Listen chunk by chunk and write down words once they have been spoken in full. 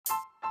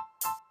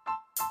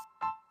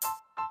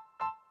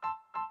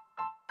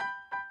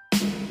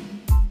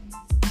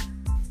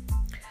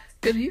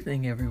Good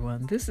evening,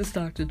 everyone. This is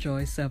Dr.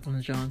 Joyce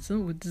Evelyn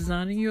Johnson with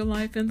Designing Your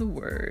Life in the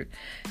Word.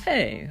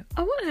 Hey,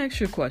 I want to ask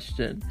you a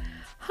question.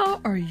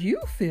 How are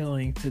you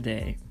feeling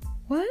today?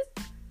 What?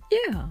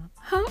 Yeah,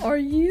 how are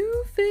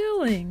you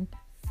feeling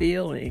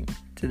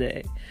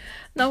today?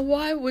 Now,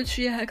 why would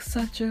she ask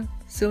such a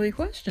silly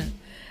question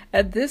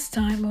at this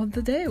time of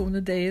the day when the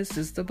day is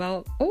just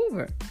about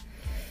over?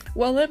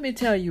 Well, let me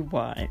tell you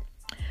why.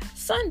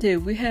 Sunday,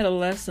 we had a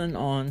lesson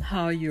on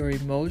how your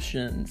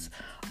emotions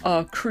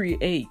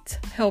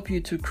help you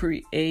to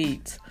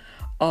create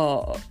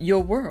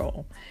your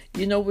world.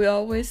 You know, we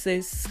always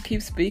say,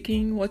 keep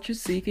speaking what you're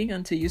seeking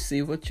until you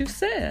see what you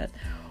said.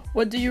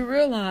 Well, do you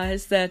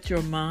realize that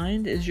your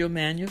mind is your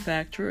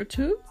manufacturer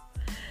too?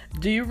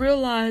 Do you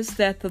realize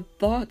that the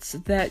thoughts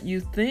that you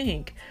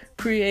think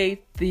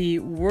create the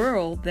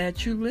world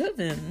that you live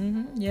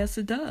in? Yes,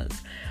 it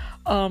does.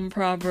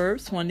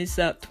 Proverbs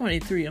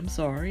 23 and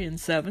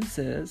 7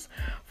 says,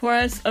 "For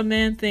as a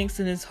man thinks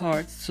in his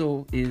heart,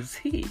 so is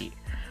he."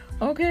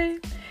 Okay?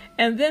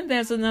 And then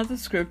there's another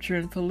scripture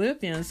in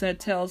Philippians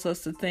that tells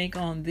us to think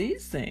on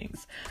these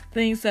things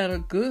that are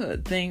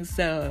good, things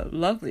that are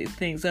lovely,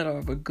 things that are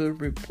of a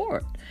good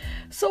report.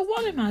 So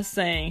what am I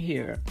saying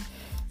here?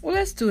 Well,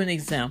 let's do an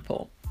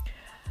example.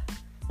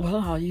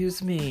 Well, I'll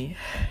use me,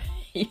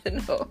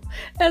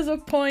 as a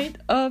point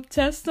of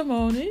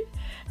testimony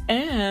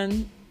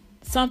and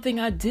something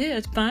I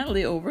did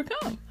finally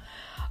overcome.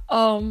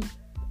 And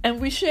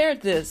we shared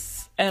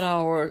this at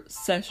our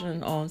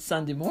session on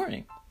Sunday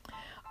morning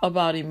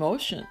about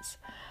emotions.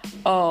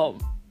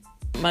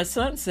 My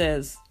son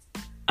says,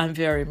 I'm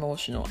very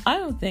emotional. I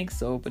don't think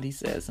so, but he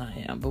says I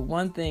am. But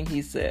one thing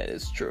he said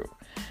is true.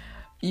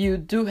 You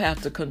do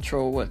have to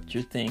control what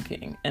you're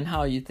thinking and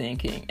how you're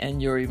thinking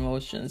and your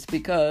emotions,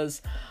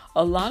 because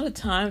a lot of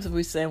times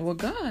we say, well,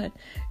 God,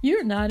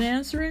 you're not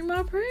answering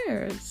my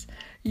prayers.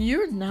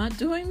 You're not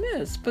doing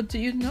this. But do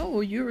you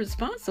know you're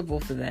responsible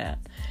for that?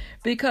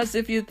 Because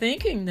if you're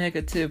thinking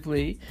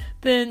negatively,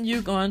 then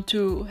you're going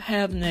to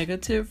have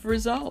negative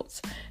results.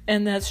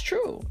 And that's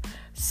true.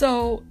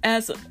 So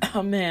as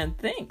a man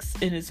thinks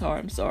in his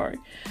heart,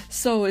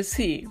 so is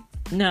he.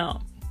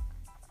 Now,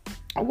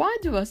 why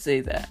do I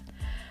say that?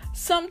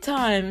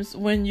 Sometimes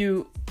when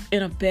you're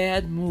in a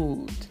bad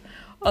mood,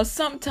 or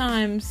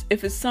sometimes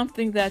if it's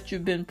something that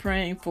you've been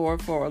praying for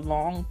a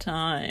long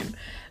time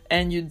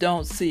and you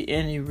don't see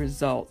any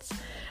results.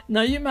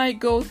 Now you might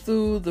go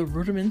through the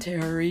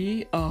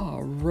rudimentary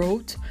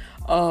rote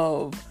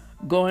of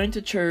going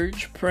to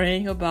church,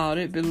 praying about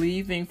it,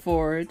 believing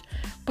for it,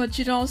 but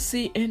you don't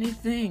see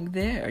anything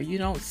there. You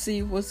don't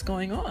see what's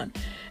going on.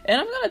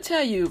 And I'm going to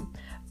tell you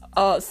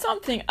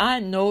something I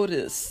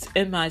noticed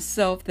in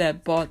myself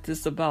that brought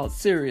this about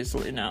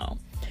seriously now.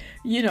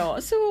 I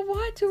said, well,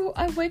 why do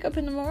I wake up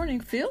in the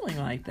morning feeling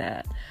like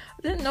that?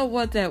 I didn't know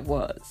what that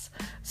was.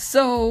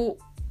 So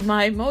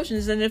my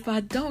emotions, and if I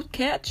don't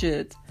catch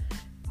it,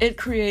 it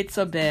creates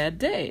a bad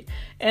day.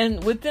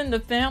 And within the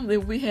family,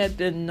 we had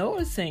been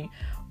noticing,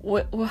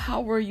 well,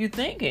 how were you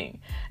thinking?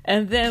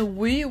 And then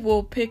we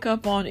will pick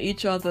up on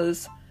each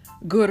other's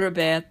good or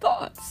bad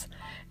thoughts.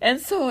 And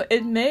so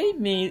it made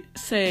me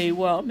say,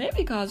 well,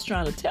 maybe God's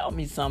trying to tell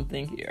me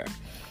something here.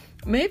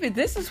 Maybe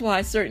this is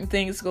why certain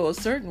things go a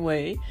certain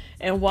way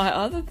and why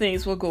other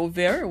things will go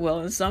very well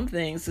and some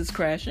things is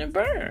crash and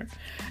burn.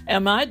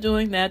 Am I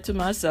doing that to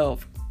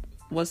myself?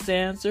 What's the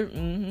answer?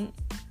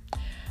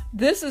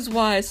 This is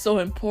why it's so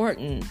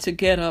important to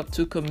get up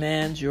to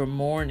command your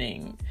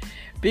morning,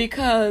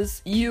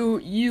 because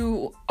we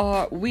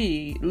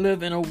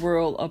live in a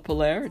world of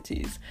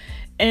polarities.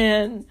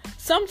 And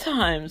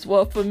sometimes,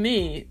 well, for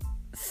me,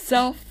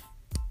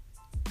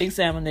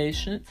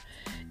 self-examination,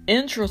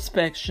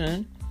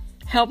 introspection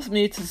helps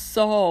me to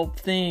solve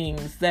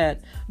things that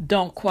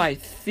don't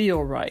quite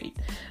feel right.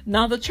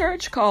 Now, the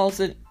church calls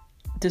it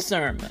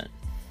discernment.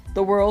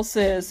 The world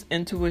says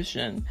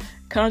intuition.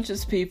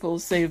 Conscious people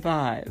say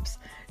vibes.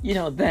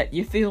 That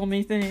you feel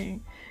me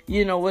thing.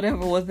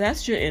 Whatever. Well,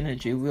 that's your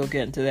energy. We'll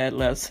get into that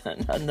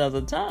lesson another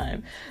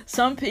time.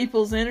 Some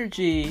people's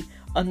energy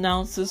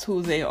announces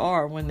who they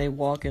are when they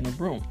walk in a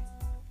room.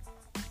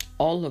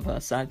 All of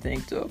us, I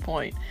think, to a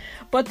point.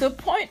 But the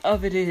point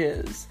of it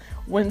is,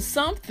 when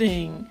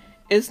something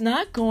is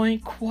not going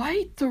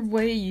quite the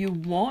way you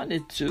want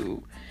it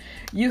to,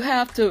 you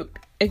have to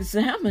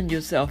examine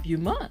yourself. You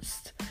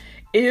must.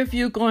 If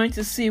you're going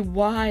to see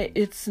why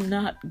it's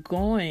not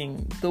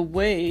going the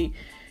way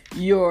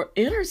your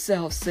inner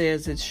self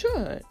says it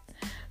should.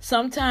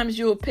 Sometimes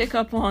you'll pick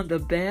up on the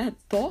bad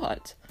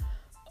thought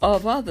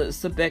of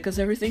others, because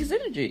everything's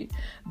energy,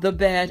 the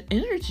bad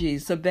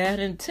energies, the bad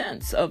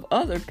intents of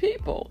other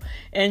people.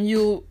 And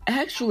you'll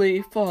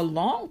actually, for a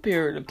long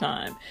period of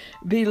time,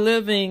 be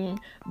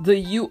living the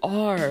you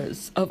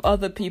are's of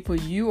other people.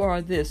 You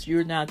are this,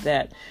 you're not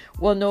that.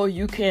 Well, no,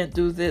 you can't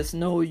do this.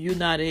 No, you're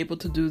not able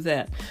to do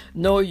that.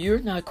 No, you're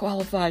not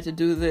qualified to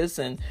do this,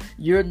 and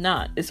you're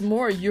not. It's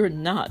more you're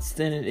nots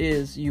than it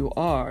is you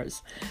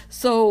are's.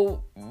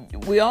 So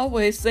we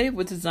always say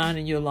with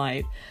Designing Your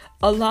Life,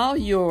 Allow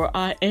your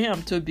I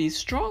am to be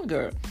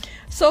stronger.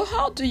 So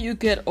how do you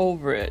get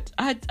over it?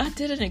 I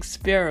did an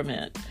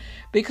experiment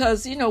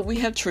because, we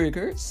have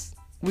triggers.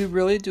 We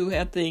really do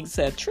have things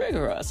that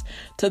trigger us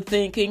to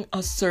thinking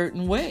a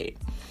certain way.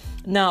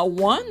 Now,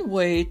 one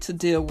way to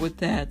deal with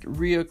that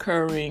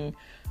reoccurring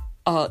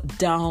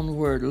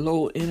downward,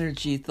 low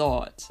energy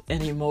thought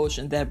and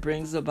emotion that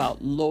brings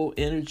about low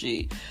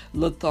energy,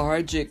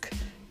 lethargic,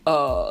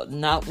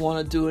 not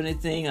want to do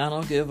anything, I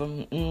don't give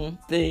them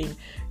thing,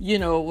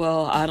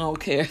 well, I don't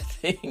care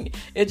thing.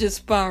 It just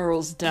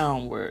spirals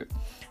downward.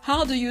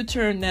 How do you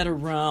turn that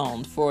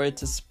around for it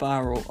to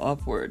spiral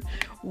upward?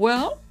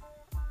 Well,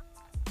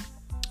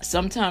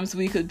 sometimes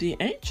we could be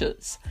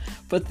anxious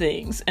for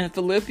things. And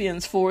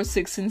Philippians 4,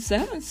 6, and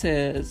 7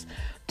 says,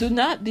 do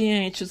not be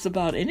anxious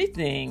about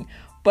anything,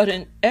 but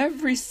in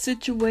every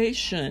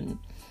situation,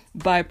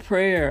 by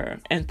prayer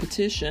and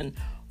petition,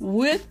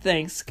 with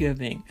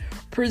thanksgiving,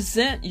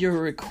 present your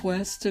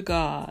requests to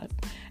God,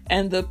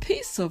 and the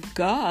peace of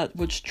God,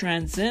 which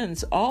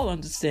transcends all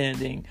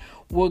understanding,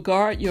 will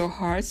guard your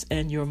hearts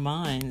and your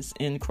minds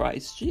in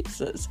Christ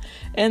Jesus.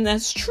 And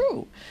that's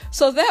true.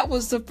 So that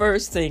was the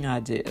first thing I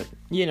did.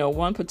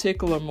 One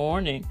particular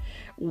morning,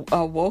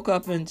 I woke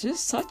up in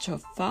just such a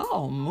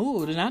foul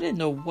mood, and I didn't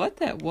know what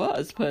that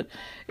was, but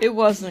it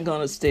wasn't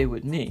going to stay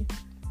with me.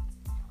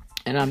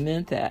 And I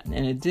meant that,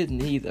 and it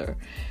didn't either.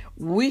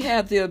 We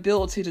have the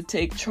ability to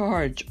take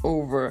charge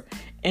over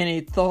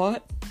any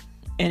thought,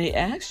 any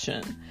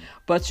action,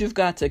 but you've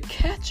got to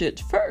catch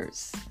it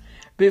first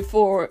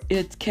before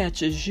it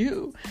catches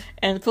you.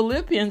 And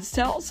Philippians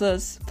tells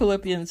us,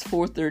 Philippians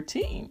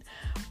 4:13,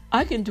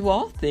 I can do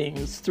all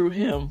things through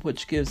him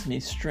which gives me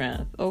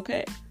strength.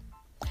 Okay.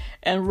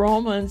 And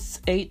Romans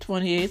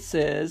 8:28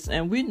 says,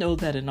 and we know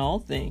that in all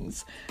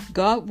things,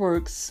 God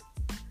works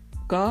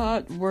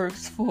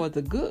for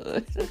the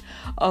good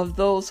of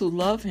those who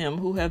love him,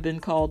 who have been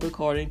called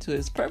according to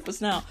his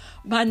purpose. Now,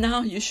 by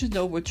now, you should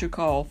know what you're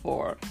called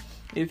for.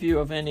 If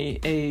you're of any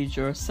age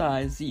or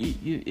size,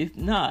 if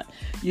not,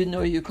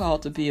 you're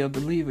called to be a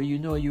believer. You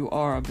know you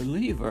are a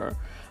believer.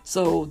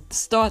 So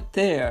start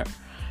there.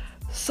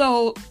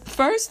 So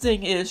first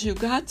thing is you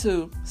got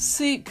to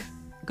seek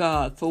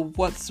God for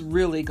what's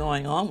really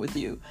going on with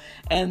you.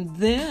 And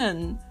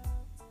then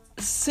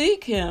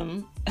seek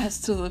him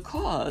as to the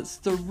cause,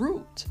 the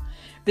root.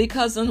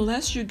 Because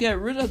unless you get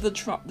rid of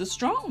the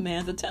strong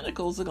man, the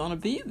tentacles are going to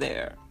be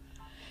there.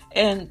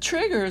 And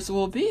triggers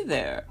will be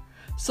there.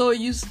 So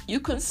you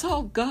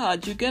consult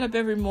God. You get up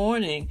every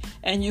morning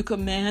and you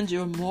command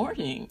your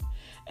morning.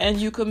 And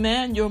you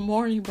command your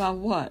morning by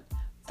what?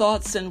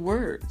 Thoughts and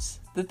words.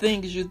 The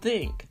things you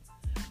think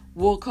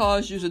will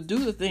cause you to do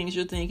the things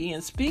you're thinking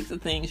and speak the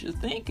things you're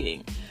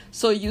thinking.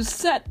 So you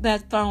set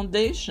that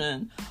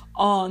foundation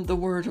on the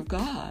Word of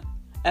God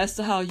as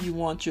to how you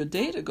want your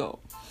day to go.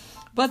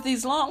 But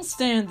these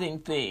long-standing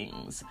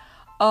things,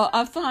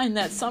 I find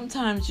that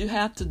sometimes you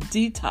have to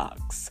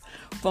detox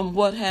from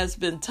what has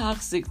been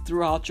toxic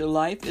throughout your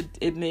life.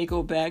 It may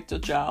go back to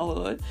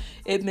childhood.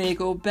 It may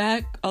go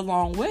back a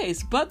long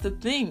ways. But the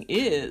thing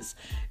is,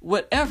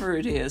 whatever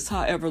it is,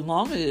 however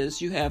long it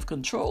is, you have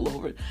control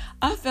over it.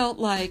 I felt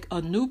like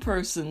a new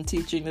person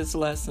teaching this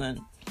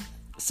lesson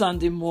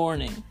Sunday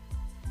morning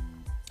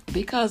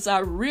because I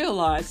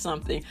realized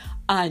something.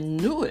 I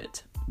knew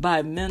it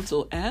by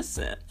mental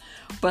assent,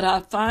 but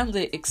I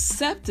finally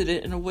accepted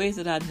it in a way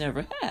that I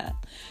never had.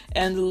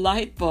 And the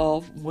light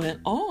bulb went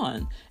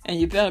on. And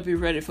you better be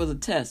ready for the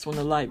test when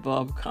the light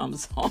bulb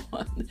comes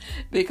on,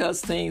 because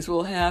things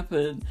will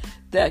happen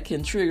that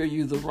can trigger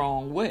you the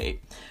wrong way.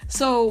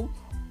 So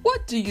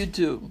what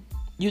do?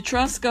 You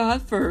trust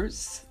God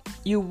first.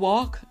 You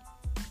walk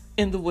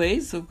in the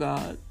ways of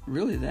God.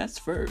 Really, that's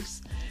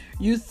first.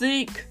 You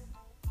think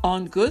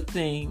on good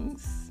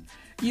things.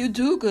 You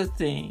do good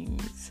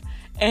things.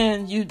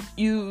 And you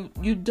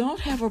don't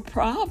have a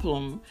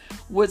problem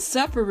with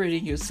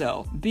separating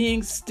yourself,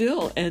 being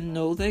still and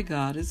know that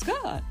God is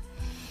God.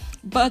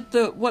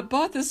 But what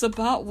brought this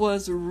about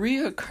was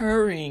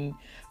reoccurring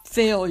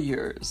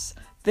failures,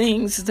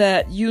 things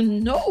that you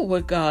know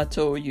what God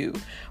told you,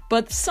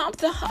 but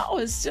somehow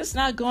it's just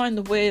not going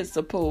the way it's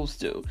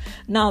supposed to.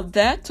 Now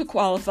that to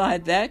qualify,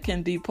 that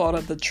can be part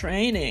of the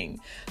training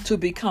to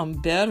become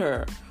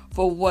better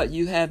for what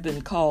you have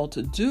been called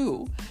to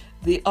do.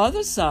 The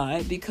other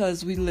side,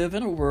 because we live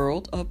in a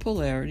world of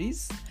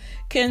polarities,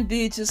 can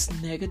be just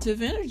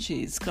negative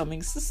energies coming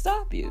to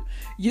stop you.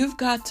 You've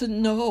got to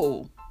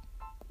know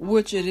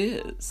which it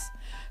is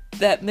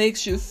that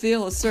makes you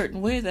feel a certain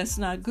way that's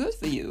not good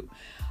for you.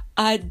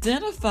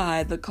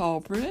 Identify the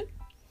culprit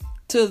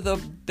to the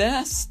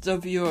best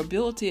of your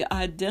ability.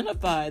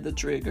 Identify the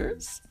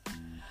triggers.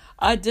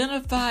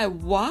 Identify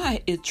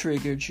why it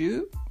triggered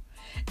you.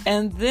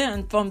 And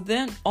then from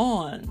then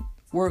on,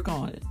 work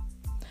on it.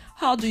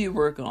 How do you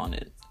work on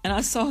it? And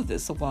I saw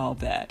this a while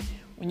back.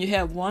 When you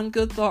have one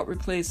good thought,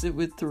 replace it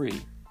with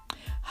 3.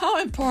 How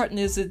important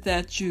is it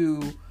that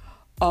you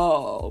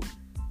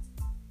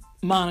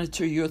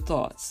monitor your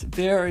thoughts?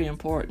 Very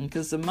important,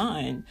 because the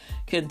mind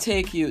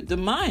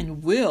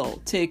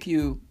will take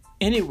you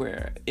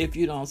anywhere if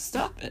you don't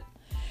stop it.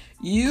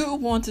 You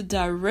want to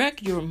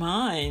direct your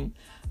mind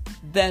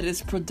that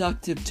is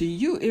productive to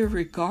you,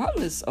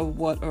 irregardless of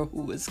what or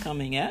who is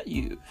coming at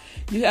you.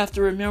 You have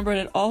to remember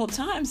at all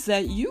times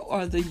that you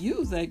are the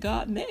you that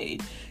God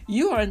made.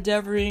 You are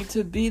endeavoring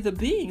to be the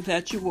being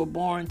that you were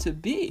born to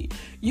be.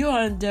 You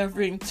are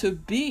endeavoring to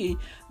be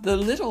the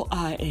little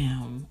I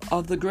am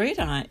of the great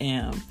I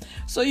am.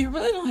 So you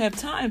really don't have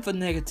time for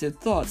negative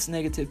thoughts,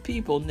 negative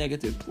people,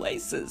 negative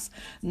places,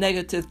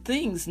 negative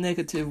things,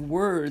 negative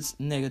words,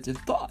 negative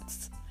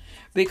thoughts.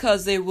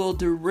 Because they will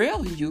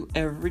derail you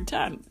every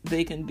time.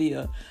 They can be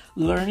a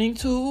learning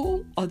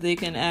tool or they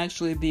can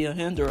actually be a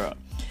hinderer.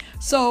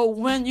 So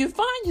when you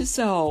find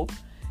yourself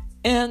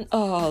in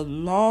a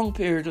long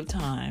period of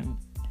time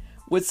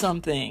with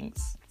some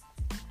things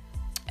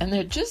and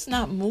they're just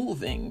not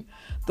moving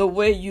the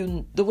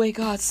way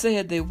God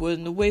said they would,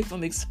 and the way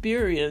from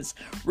experience,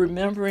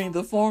 remembering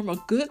the former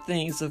good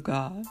things of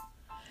God,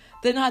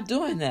 they're not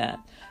doing that.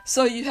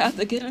 So you have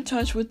to get in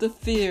touch with the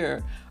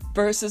fear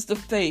versus the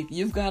faith.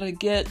 You've got to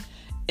get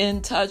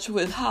in touch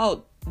with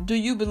how do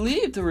you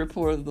believe the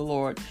report of the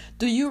Lord?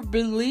 Do you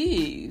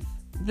believe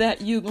that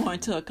you're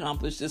going to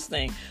accomplish this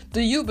thing? Do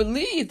you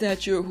believe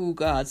that you're who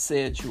God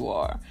said you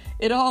are?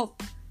 It all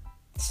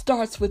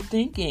starts with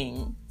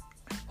thinking.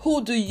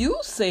 Who do you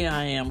say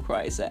I am?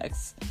 Christ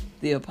asked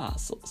the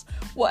apostles.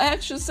 Well,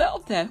 ask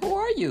yourself that. Who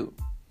are you?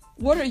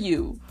 What are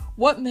you?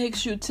 What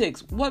makes you tick?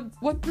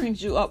 What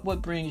brings you up?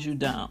 What brings you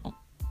down?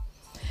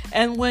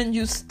 And when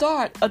you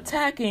start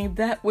attacking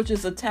that which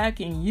is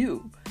attacking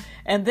you,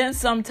 and then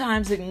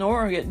sometimes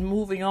ignoring it and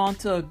moving on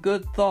to a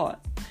good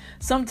thought,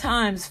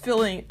 sometimes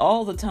filling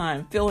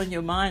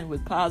your mind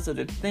with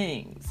positive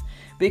things,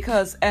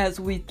 because as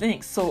we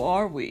think, so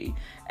are we.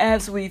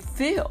 As we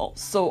feel,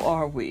 so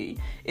are we.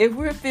 If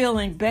we're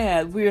feeling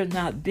bad, we're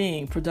not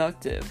being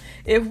productive.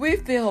 If we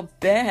feel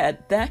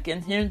bad, that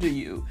can hinder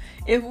you.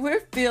 If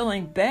we're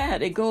feeling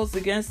bad, it goes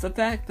against the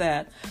fact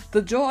that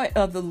the joy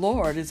of the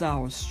Lord is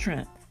our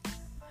strength.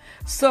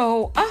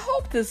 So I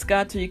hope this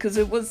got to you, because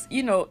it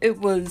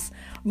was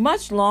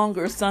much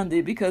longer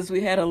Sunday because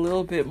we had a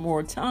little bit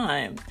more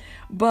time.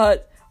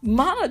 But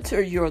monitor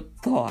your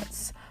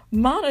thoughts,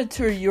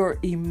 monitor your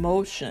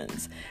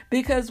emotions,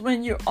 because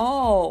when you're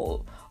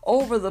all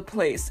over the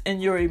place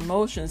in your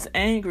emotions,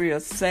 angry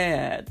or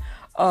sad,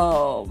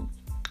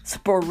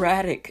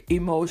 sporadic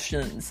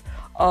emotions,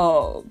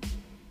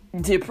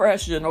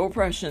 depression,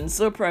 oppression,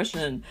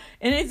 suppression,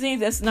 anything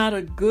that's not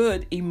a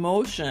good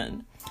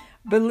emotion,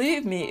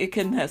 believe me, it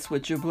can mess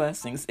with your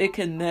blessings.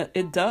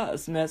 It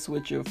does mess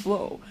with your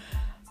flow.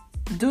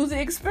 Do the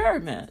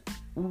experiment.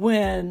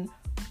 When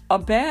a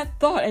bad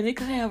thought, and it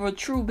can have a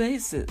true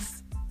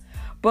basis,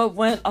 but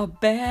when a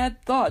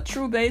bad thought,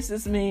 true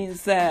basis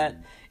means that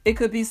it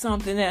could be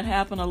something that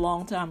happened a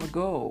long time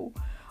ago,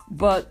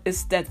 but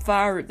it's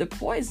the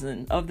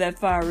poison of that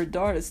fiery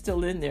dart is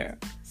still in there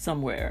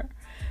somewhere.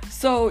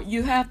 So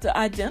you have to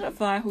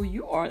identify who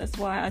you are. That's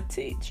why I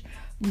teach.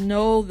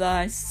 Know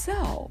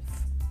thyself.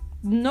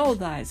 Know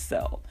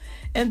thyself.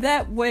 And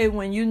that way,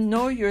 when you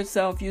know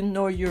yourself, you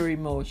know your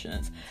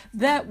emotions.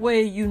 That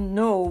way, you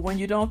know when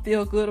you don't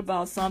feel good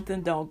about something,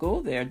 don't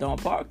go there.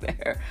 Don't park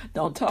there.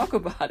 Don't talk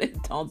about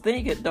it. Don't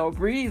think it. Don't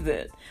breathe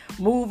it.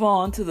 Move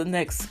on to the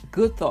next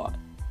good thought.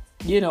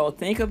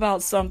 Think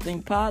about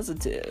something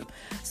positive.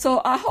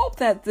 So I hope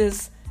that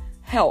this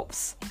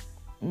helps.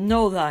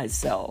 Know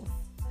thyself.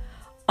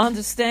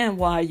 Understand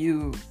why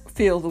you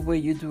feel the way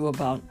you do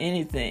about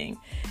anything.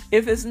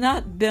 If it's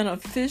not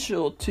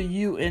beneficial to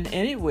you in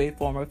any way,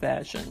 form, or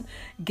fashion,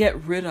 get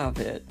rid of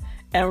it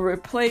and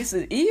replace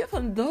it,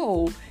 even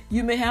though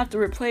you may have to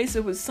replace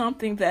it with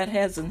something that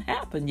hasn't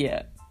happened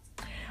yet.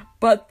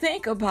 But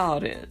think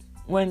about it.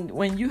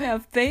 When you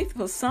have faith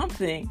for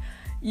something,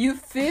 you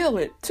feel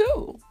it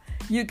too.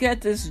 You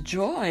get this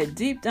joy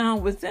deep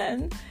down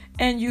within,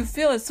 and you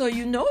feel it, so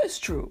you know it's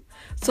true.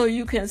 So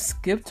you can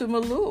skip to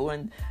Malou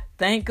and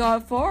thank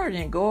God for it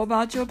and go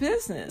about your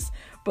business.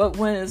 But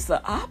when it's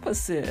the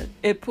opposite,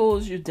 it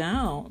pulls you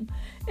down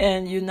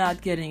and you're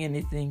not getting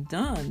anything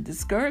done.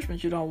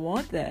 Discouragement, you don't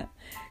want that.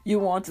 You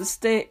want to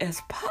stay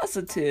as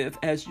positive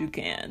as you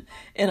can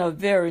in a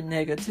very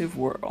negative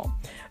world.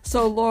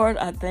 So, Lord,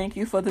 I thank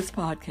you for this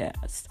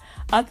podcast.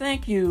 I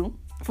thank you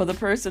for the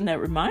person that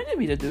reminded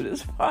me to do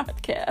this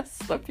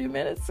podcast a few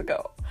minutes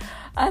ago.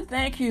 I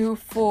thank you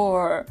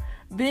for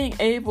being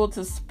able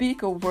to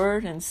speak a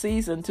word in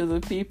season to the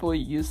people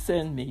you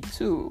send me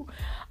to.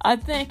 I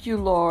thank you,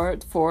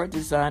 Lord, for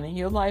designing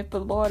your life.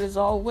 But Lord, as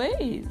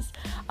always,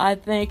 I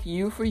thank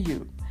you for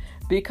you.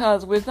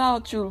 Because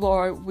without you,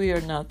 Lord, we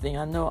are nothing.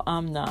 I know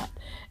I'm not.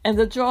 And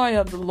the joy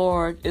of the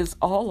Lord is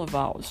all of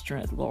our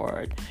strength,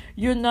 Lord.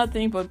 You're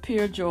nothing but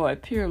pure joy,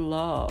 pure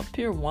love,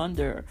 pure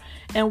wonder.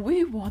 And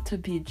we want to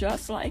be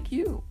just like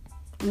you.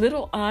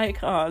 Little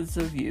icons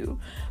of you.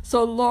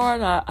 So,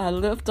 Lord, I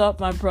lift up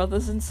my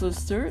brothers and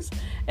sisters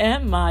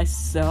and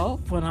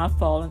myself when I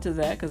fall into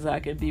that, because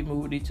I can be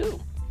moody too.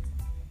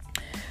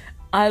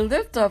 I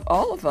lift up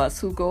all of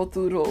us who go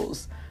through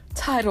those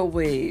tidal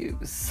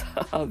waves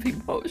of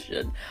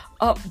emotion,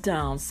 up,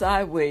 down,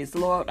 sideways.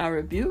 Lord, I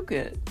rebuke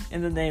it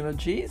in the name of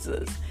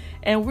Jesus.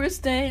 And we're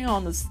staying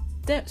on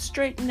the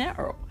straight and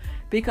narrow,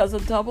 because a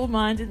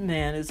double-minded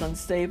man is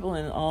unstable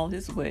in all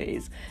his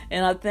ways.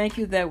 And I thank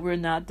you that we're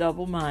not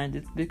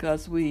double-minded,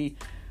 because we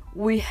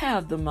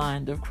have the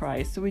mind of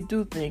Christ. So we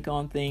do think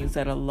on things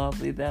that are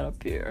lovely, that are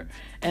pure,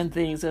 and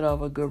things that are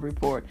of a good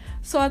report.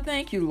 So I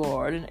thank you,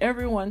 Lord, and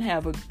everyone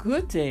have a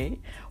good day.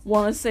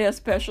 Want to say a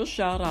special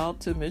shout out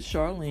to Miss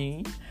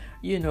Charlene,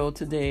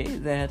 today,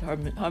 that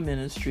her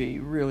ministry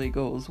really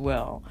goes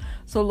well.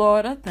 So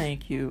Lord, I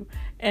thank you,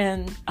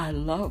 and I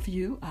love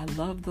you. I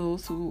love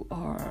those who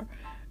are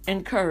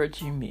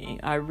encouraging me.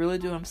 I really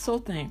do. I'm so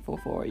thankful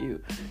for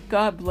you.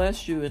 God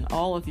bless you in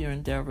all of your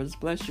endeavors.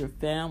 Bless your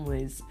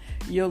families,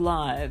 your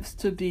lives,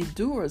 to be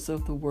doers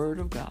of the word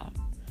of God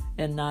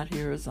and not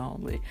hearers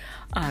only.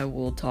 I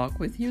will talk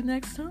with you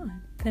next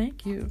time.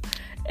 Thank you.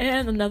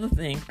 And another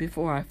thing,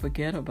 before I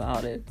forget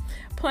about it,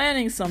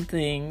 planning some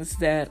things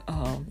that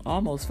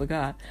almost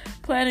forgot.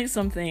 Planning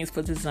some things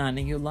for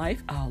Designing Your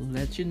Life. I'll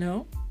let you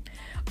know.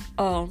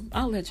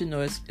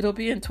 It'll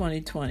be in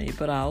 2020,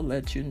 but I'll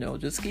let you know.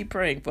 Just keep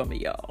praying for me,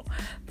 y'all.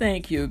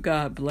 Thank you.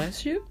 God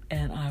bless you,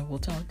 and I will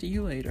talk to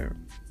you later.